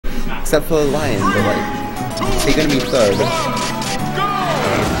except for the lion, but like, is he gonna be third?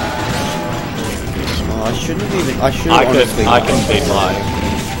 Oh, I shouldn't have even. I can beat Lion,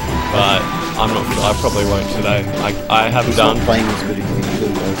 but I'm not. I probably won't today. I have he's done. Not playing as good as he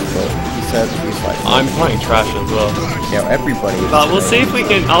should, but he said he's like. I'm playing trash as well. Yeah, everybody. But we'll see if we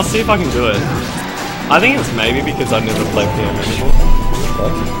can. I'll see if I can do it. I think it's maybe because I never play PM anymore.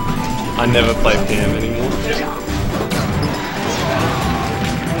 What? I never play PM anymore.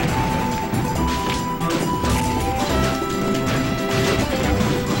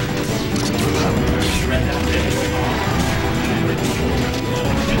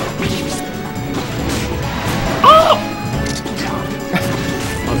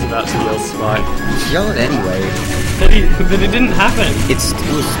 About to yell spike. Yell it anyway. But it didnn't happen. It was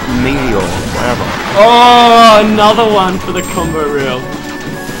meteor, whatever. Oh, another one for the combo reel.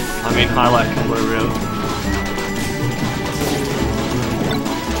 I mean highlight combo reel.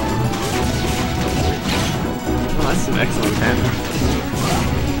 Oh, that's some excellent camera.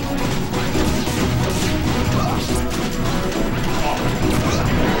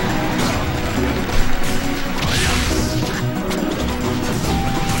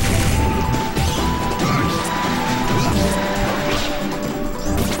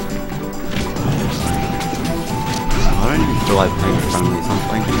 I don't even feel like playing friendlies, I'm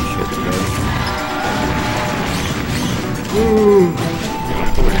playing pretty shit today.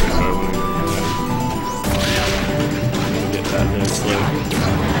 Get that there slow.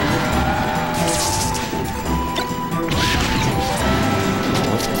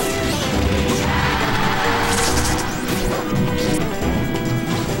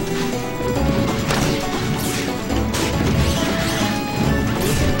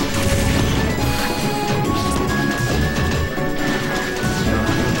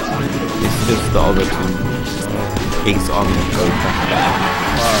 Just the other team. He's on the code.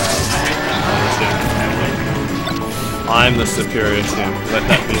 I'm the superior team. Let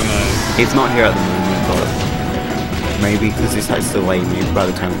that be known. He's not here at the moment, but maybe because this has delay, maybe by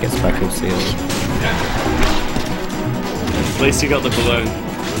the time it gets back he'll see it. At least you got the balloon.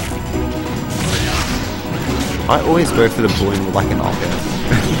 I always go for the balloon with like an offset.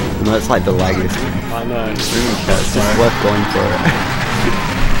 You know, it's like the laggiest. I know. It's just worth going for it.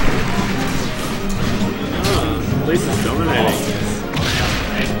 Elise is dominating this.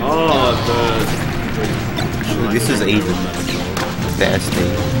 Oh, This is even. The SD.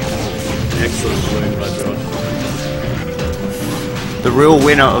 Excellent balloon by Josh. The real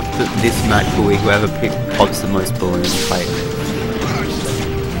winner of this match will be whoever pops the most balloons. Like,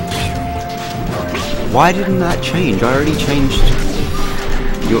 why didn't that change? I already changed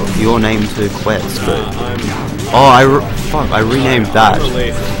your name to Quetz, but I renamed that.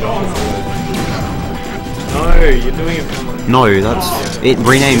 No, you're doing it. No, that's it.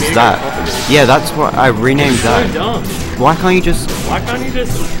 Renames that. Yeah, that's what I renamed that. So dumb. Why can't you just? Why can't you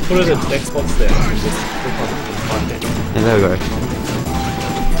just put it in the text box there and just click on it? Yeah, there we go.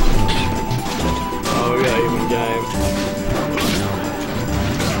 Oh, we got even game.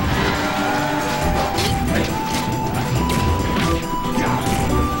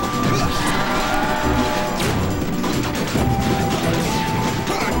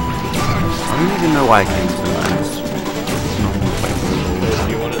 I don't even know why I came to that.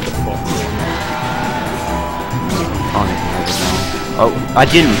 You wanted the box. Oh, I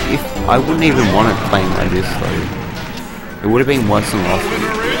didn't. If I wouldn't even want it playing like this though. It would have been worse than last week.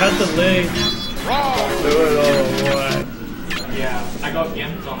 You had the lead. Do it all right. Yeah, I got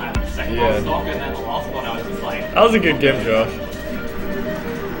gimped on that second one stock, and then the last one I was just like... That was a good game, Josh.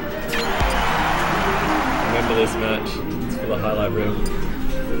 Remember this match. It's for the highlight reel.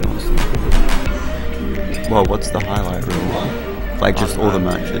 Well, what's the highlight reel? Like just all the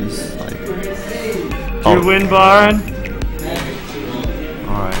matches. Like. Did you win, Byron?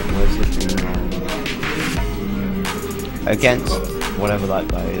 Alright, where's the thing? Against whatever that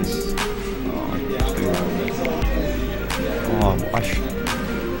guy is.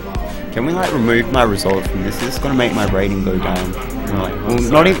 Can we like remove my result from this? This is gonna make my rating go down. Like, well,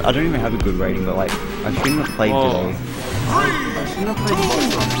 not even. I don't even have a good rating, but like I shouldn't have played today.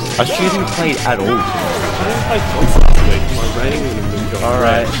 I shouldn't have played at all today. I didn't play Quetz last week. My rating would have been gone.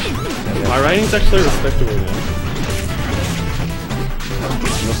 Alright. My rating's actually respectable now.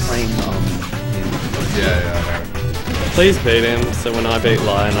 You're playing Yeah. Please beat him, so when I beat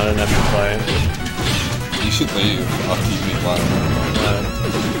Lion, I don't have to play him. You should leave after you beat Lion.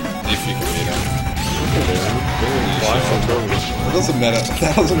 If you can beat him. Twice, I'm probably. It doesn't matter.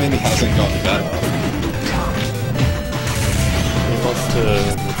 That doesn't mean he hasn't gotten better. He lost to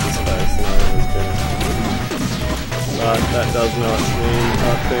what's his face, and I was good. But that does not mean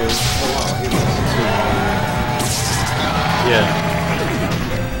a thing. Yeah.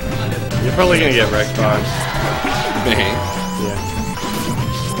 You're probably gonna get wrecked by him. Me? Yeah.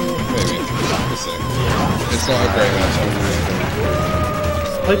 Maybe. We'll see. It's not a great matchup.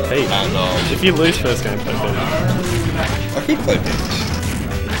 Play Peach. And, if you lose first game, play Peach. I could play Peach.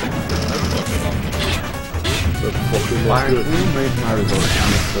 Why did you move my results on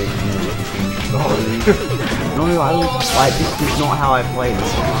this week? No, I was like, this is not how I play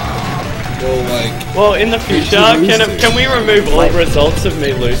this. Well, like... Well, in the future, can we remove all results of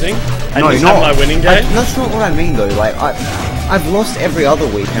me losing? And just have my winning game? That's not what I mean though, like, I've lost every other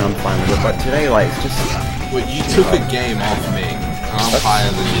week and I'm fine with it, but today, like, it's just... Well, you took a game off me. I'm higher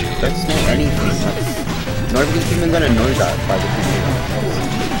than you. That's not anything. Nobody's even gonna know that by the computer.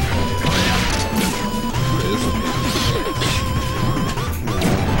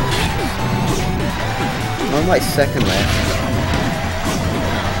 I'm like second left.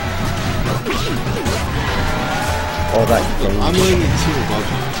 Oh, that thing. I'm only 2 above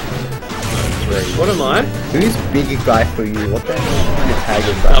you. What am I? Who's bigger guy for you? What the hell kind of tag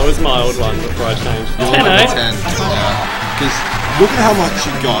is That that? was my old one before I changed. 10, You're eh? 10, yeah. Because look at how much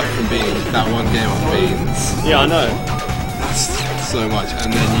you got from being that one game on Beans. Yeah, I know. That's so much.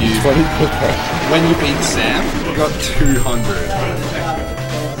 And then you, when you beat Sam, you got 200.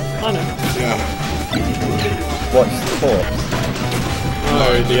 I know. Yeah. What's the fourth?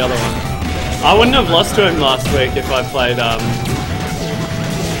 No, the other one. I wouldn't have lost to him last week if I played,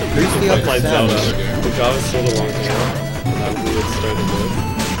 Who's the I other played Sam? Zelda. The guy was sort of long hair. And that weird stone of wood.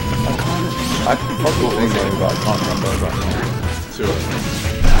 I probably know, but I can't remember right now. 2.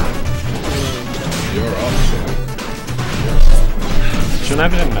 You're up, Sam. Shouldn't I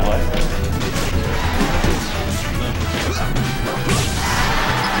have it in melee?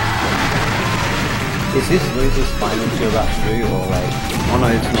 Is this losers finals you're about to do, or like... Oh no,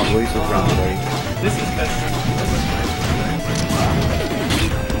 it's not losers round 3. This is best.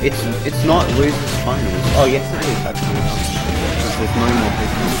 It's not losers finals. Oh yes it is actually. Because there's no more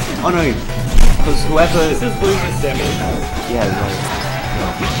people. Oh no, because whoever... This is loser semi. Yeah,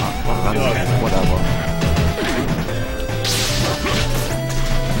 whatever.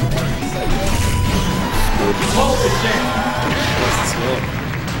 Holy shit!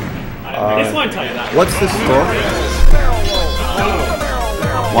 This won't tell you that. What's the score?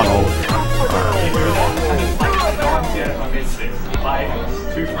 1-all. Like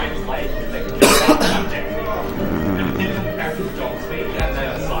 2 frames late, they can just and depending on the character's jump speed and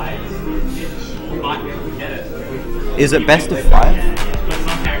their size, you might be able to get it. Is it best of 5? But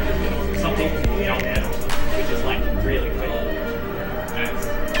some characters, some people can jump in, which is like really quick. And it's...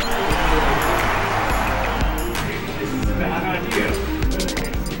 This is a bad idea.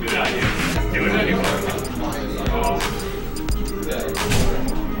 Good idea. Do it anyway.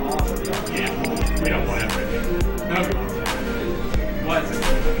 Yeah, we don't want everything. No. What is it?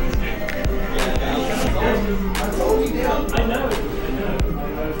 I know.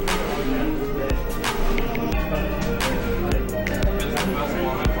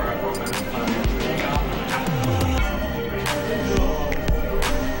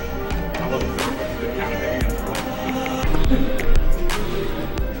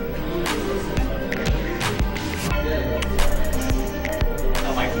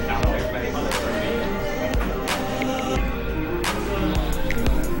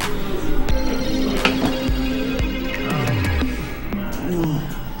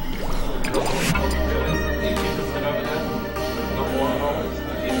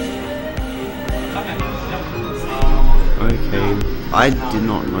 Okay, I did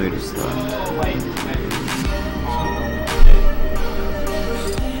not notice that.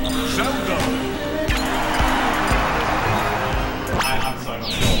 I'm sorry.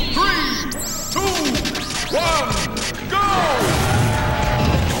 3, 2, 1, go!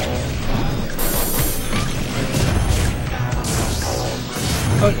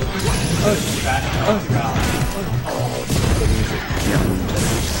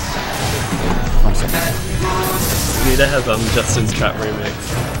 You need to have Justin's trap remix.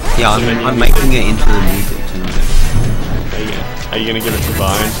 Yeah, I'm making it into the music tonight. Are you gonna give it to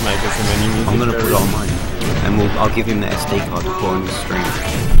Byron to make us some menu music? I'm gonna put it on mine, and I'll give him the SD card to put on the stream.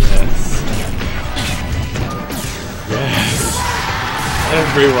 Yes. Yes.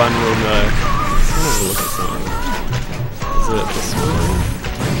 Everyone will know. Let's have a look at something. Is it this one?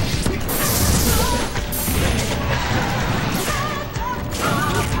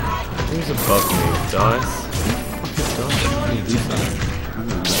 Who's above me? Dice?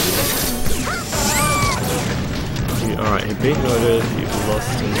 Alright, he beat Noted, you've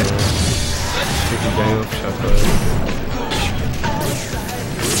lost in there. Take a game of Choco.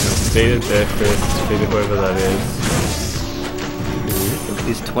 Beat it there first, beat it whoever that is.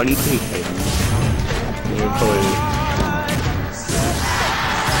 It's 22k. You'll probably...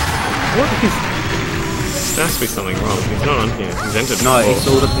 What is... There has to be something wrong. He's not on here. He's entered No, before. it's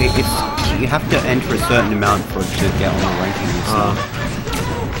all the you have to enter a certain amount for it to get on the ranking list.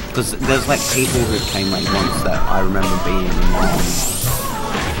 Because there's like people who came like once that I remember being in.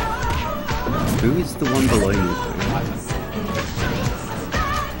 Who is the one below you?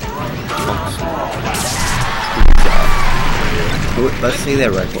 Let's see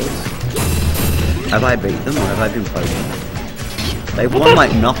their records. Have I beat them or have I been playing? They've won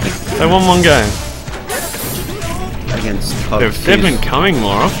like nothing. They won one game. Against They've been coming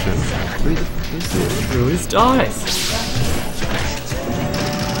more often. Who the fuck is this? Who is Dice?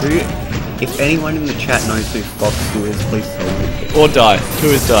 If anyone in the chat knows who Foxu is, please tell me. Or Dice. Who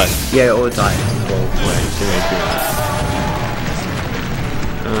is Dice? Yeah, or Dice as well.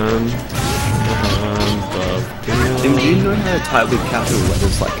 Do you know how to type with capital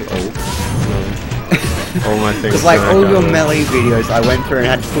letters like all? All my things. Because like all your melee videos, I went through and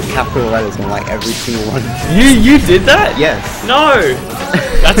had to put capital letters on like every single one. You did that? Yes. No!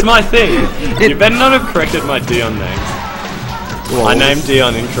 That's my thing. You better not have corrected my Dion names. Well, I named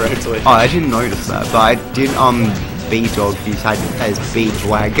Dion incorrectly. Oh, I didn't notice that, but I did B-Dog, you had as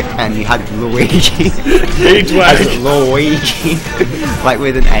B-Dwag, and you had Luigi. B-Dwag. As Luigi. Like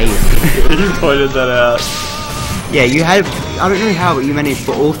with an A. You pointed that out. Yeah, you had, I don't know how, but you managed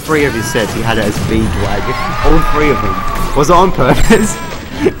for all three of your sets, you had it as B-Dwag. All three of them. Was it on purpose?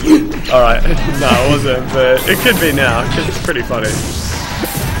 Alright, no it wasn't, but it could be now, because it's pretty funny.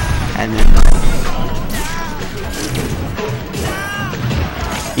 And then...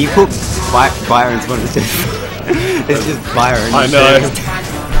 You put Byron's one, it's just Byron. I know.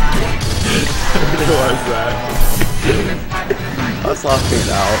 Who was that? I was laughing it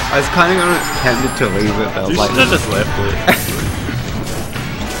out. I was kind of tempted to leave it, but I was You like... should have just left it.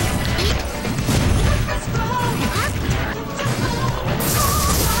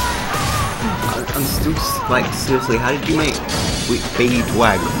 I'm still, like, seriously, how did you make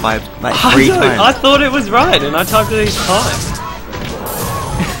B-Dwag 3 times? I thought it was right, and I typed it each time.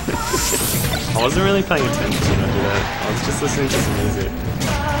 I wasn't really paying attention when I did that. I was just listening to some music. I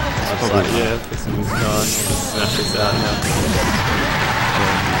was like, yeah, put some music on, just smash this out now.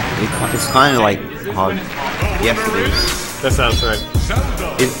 It's kind of like hard. Yes, it is. That sounds right.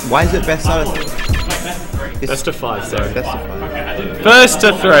 Why is it best out of... Best of 5, sorry. Best of 5. First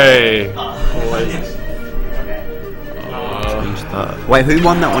to 3! Always. Wait, who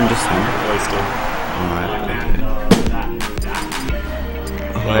won that one just now? Wasted.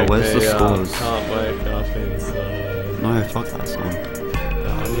 Oh, where's the scores? Can't wake up inside. No, fuck that song.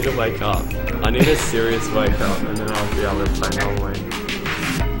 I need to wake up. I need a serious wake up, and then I'll be able to play Norway.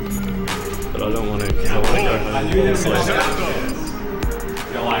 But I don't want to, because I want to go home and fall asleep.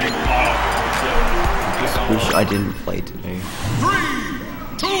 I just wish I didn't play today.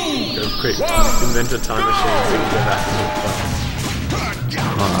 3, 2, Go quick, invent a time machine so we can go back and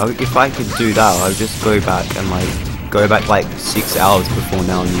play. If I could do that, I'd just go back and go back 6 hours before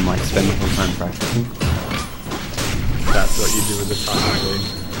now and then spend the whole time practicing. That's what you do with the time machine.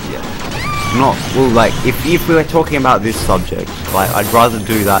 Yeah. Not, well, if we were talking about this subject, I'd rather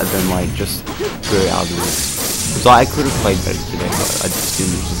do that than just go out of it. So I could have played better today, but I just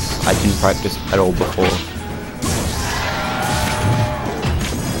didn't. I didn't practice at all before.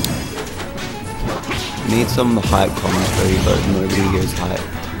 Need some of the hype commentary, but nobody goes hype.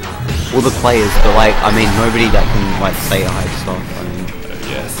 All the players, but nobody that can say hype stuff.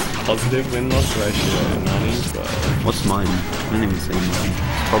 Yes, positive win-loss ratio, 9-12. What's mine? I didn't even see mine.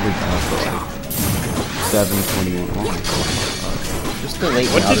 It's probably bad, but 7-21. Oh my god. Just delete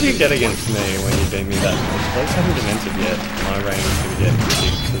What did you get against me when you beat me that much? Those haven't invented yet. My rating's gonna get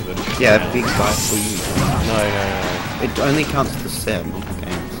big to the... Yeah, big guy for you. No. It only counts for 7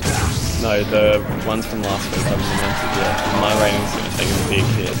 games. No, the ones from last week haven't invented yet. My rating's gonna take a big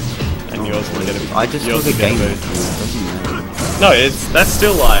hit. And yours will get a... I just yours took a will get game. boost. It doesn't matter. No, that's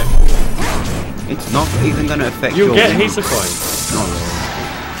still It's not even gonna affect You'll your get win. heaps of points. Not really.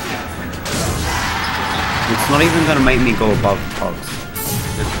 It's not even gonna make me go above Cogs.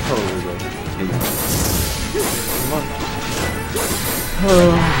 It's probably will. Come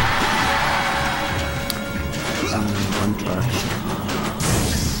on. One trash.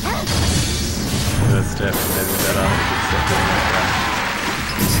 That's definitely better.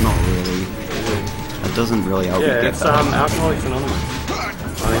 It's not really. It doesn't really help you Yeah, get it's that. Alcoholics Anonymous.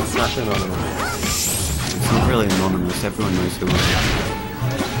 I mean, Smash Anonymous. It's not really anonymous. Everyone knows who it is.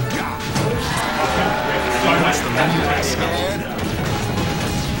 What's the memory?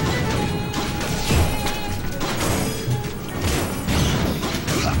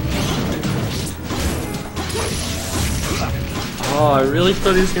 Oh, I really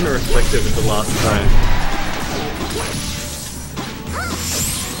thought he was going to reflect it with the last time.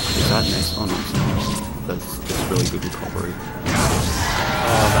 Is that next one? That's really good recovery.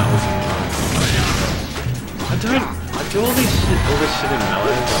 Oh, that was nice. I do all this shit in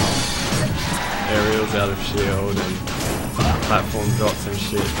melee, aerials out of shield and platform drops and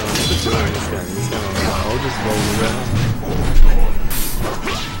shit. No, I'm just doing this game. This game I'm like, I'll just roll around.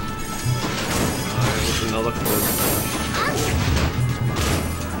 There's another first.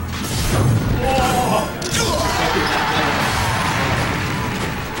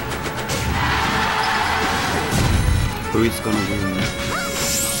 Who's gonna win?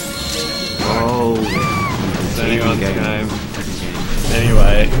 Oh, it's anyone's game.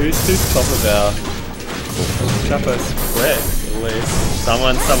 Anyway, who's top of our Chapo's Quetz, Elise?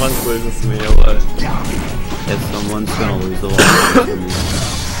 Someone's losing to me or what? Yeah, someone's gonna lose a lot.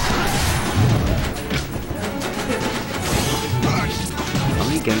 How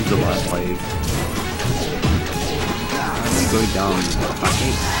many games have I played? Go down. I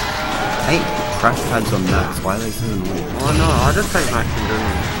hate crash pads on max. Why are they so annoying? Oh no, I just think Max can do it.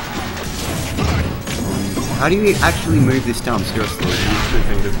 How do you actually move this down? Seriously. Two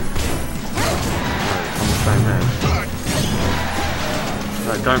fingers. On the same hand.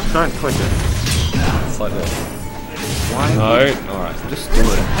 No, don't click it. It's like this. Why? No. Alright. Just do it.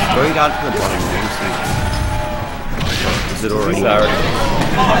 Go down to the bottom. Is it already?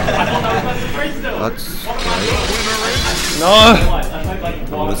 That's great. No!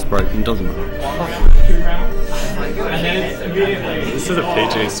 Oh, it's broken. Doesn't matter. This is a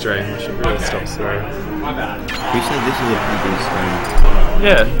PG stream. We should really stop swearing. Who said this is a PG stream?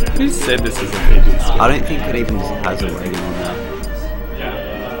 Yeah, who said this is a PG stream? I don't think it even has a rating on that.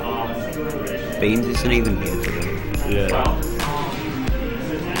 Beans isn't even here today. Yeah.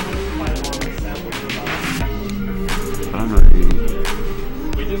 I don't know who.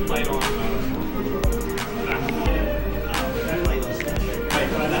 We just played on.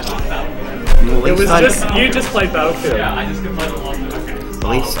 It was just you just played Battlefield. Yeah, I just played on. At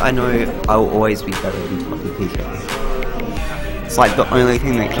least I know I will always be better than PK. It's like the only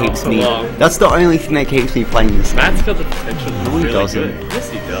thing that keeps me. That's the only thing that keeps me playing this game. Matt's got the potential. No, he doesn't. Good. Yes,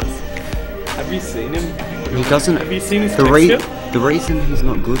 he does. Have you seen him? He doesn't. Have you seen his The reason he's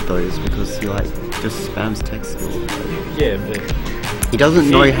not good though is because he like just spams text skill. Yeah, but he doesn't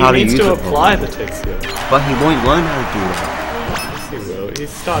know how to use it. He needs to apply the text skill. But he won't learn how to do that. Yes, he will.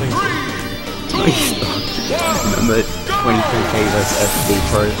 He's starting to. Remember 23k versus SD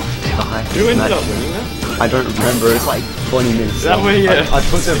Pro? Who ended up winning that? I don't remember. It's like 20 minutes. Is that where I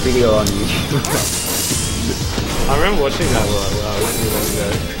put the video on YouTube. I remember watching that. Wow, this is a long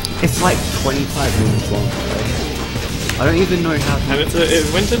ago. It's like 25 minutes long. I don't even know how to... And it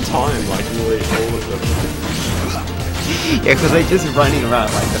went to time, like nearly all of them. Yeah, because they're just running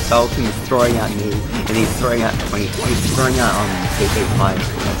around, like the Falcon's throwing out new, and he's throwing out 20, he's throwing out CK5,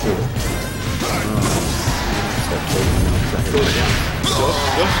 and that's it.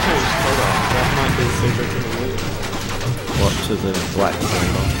 Josh changed colour, that might be the secret to the movie. What, to the black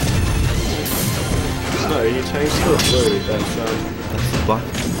colour? No, you changed to the blue, that's the black.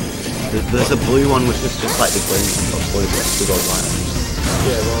 There's a blue one which is just like the green one, not blue, but still got white.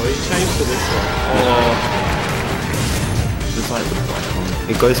 Yeah, well, he changed to this one. Oh. It's like the black one.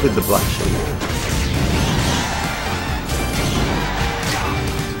 It goes with the black sheet.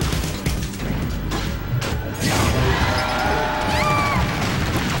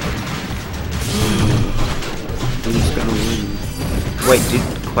 Who's gonna win? Wait, did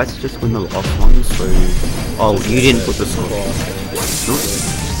Quetz just win the last one? So, oh, you didn't put the score.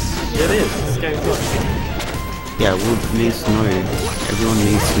 Yeah, it is. This game's good. Yeah, everyone needs to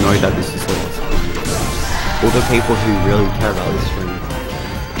know that this is the last one. All the people who really care about this stream.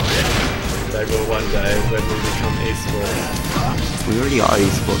 They will one day when we become esports. We already are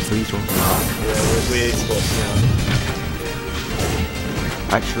esports, what are you talking about? Yeah, we're esports now.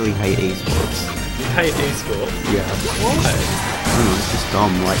 I actually hate esports. You hate esports? Yeah. Why? I don't know, it's just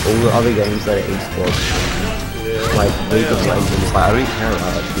dumb. Like, all the other games that are esports, Yeah. like League of Legends, like, I don't care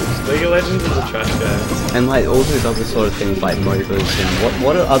about it. League of Legends is a trash game. And like, all those other sort of things, like MOBAs, and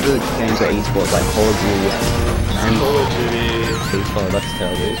what are other games that are esports, like Call of Duty, and Call of Duty. FIFA, that's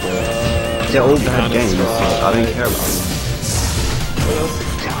terrible as well. They're all bad games, so I don't care about them. What else is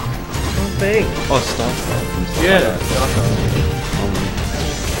one thing? Oh, StarCraft and stuff Yeah, like that. StarCraft.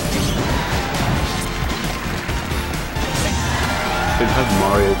 should have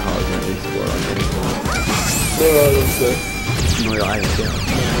Mario Kart at least what I'm getting for. No, that's it. Mario Island, yeah.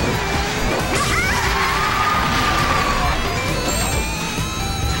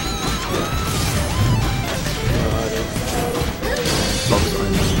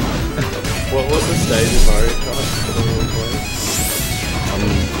 What was the stage of Mario Kart?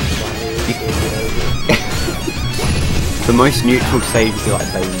 The most neutral stage is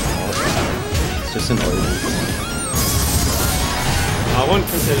like Baby Kart. It's just an oval. I want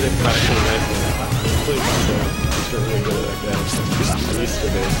competitive practice racing. Please do. It's really good at that game. I used to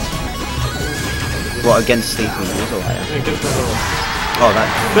be. What, against Steve Wheels or like? Oh, that.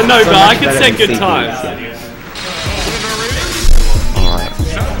 But no, so but I much can better set than good Steve times. Wheels, yeah. Alright.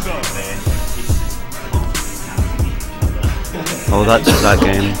 Oh, that's that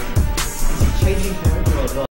game.